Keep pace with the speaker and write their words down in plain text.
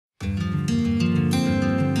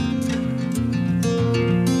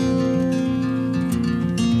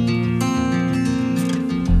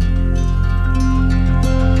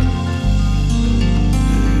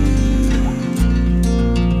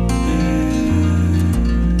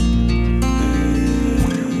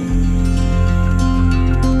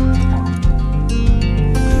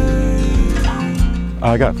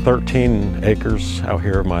I got 13 acres out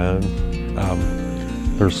here of my own.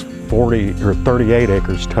 There's 38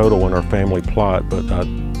 acres total in our family plot, but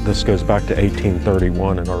this goes back to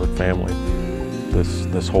 1831 in our family.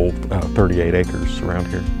 This whole 38 acres around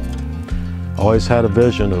here. Always had a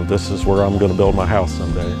vision of this is where I'm going to build my house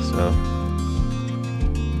someday. So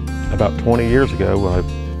about 20 years ago, when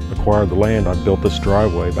I acquired the land, I built this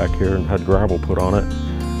driveway back here and had gravel put on it,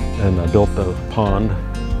 and I built the pond.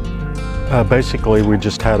 Basically, we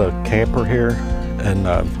just had a camper here, and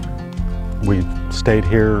we stayed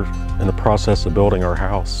here in the process of building our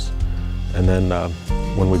house. And then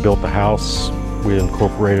when we built the house, we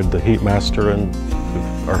incorporated the heat master in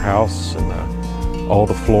our house, and all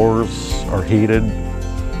the floors are heated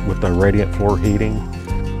with the radiant floor heating.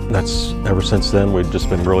 That's ever since then we've just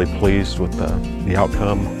been really pleased with the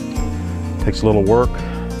outcome. It takes a little work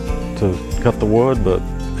to cut the wood, but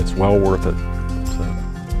it's well worth it.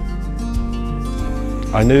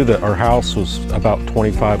 I knew that our house was about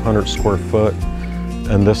 2,500 square foot,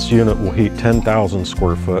 and this unit will heat 10,000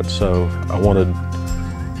 square foot, so I wanted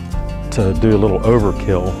to do a little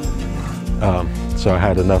overkill, so I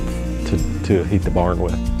had enough to heat the barn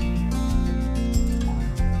with.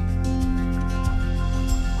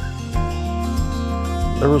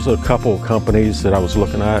 There was a couple companies that I was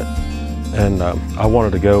looking at, and I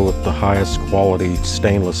wanted to go with the highest quality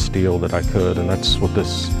stainless steel that I could, and that's what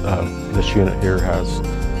this unit here has.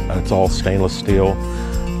 It's all stainless steel.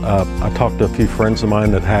 I talked to a few friends of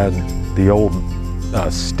mine that had the old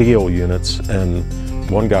steel units, and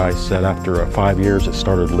one guy said after 5 years it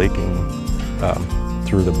started leaking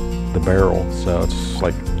through the barrel. So it's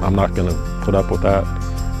like, I'm not going to put up with that.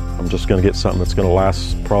 I'm just going to get something that's going to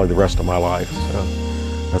last probably the rest of my life. So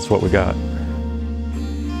that's what we got.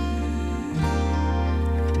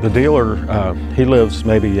 The dealer, he lives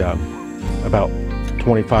maybe about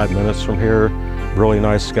 25 minutes from here. Really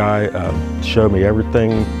nice guy. Showed me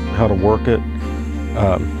everything, how to work it.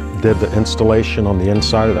 Did the installation on the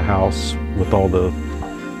inside of the house with all the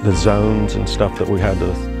zones and stuff that we had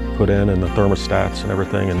to put in, and the thermostats and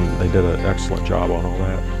everything, and they did an excellent job on all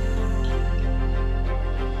that.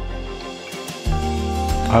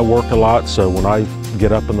 I work a lot, so when I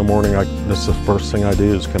get up in the morning, that's the first thing I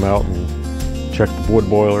do is come out and check the wood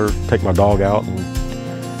boiler, take my dog out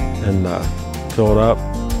and fill it up.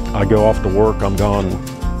 I go off to work, I'm gone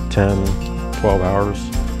 10, 12 hours.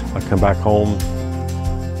 I come back home.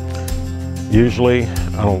 Usually,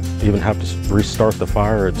 I don't even have to restart the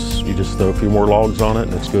fire. You just throw a few more logs on it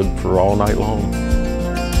and it's good for all night long.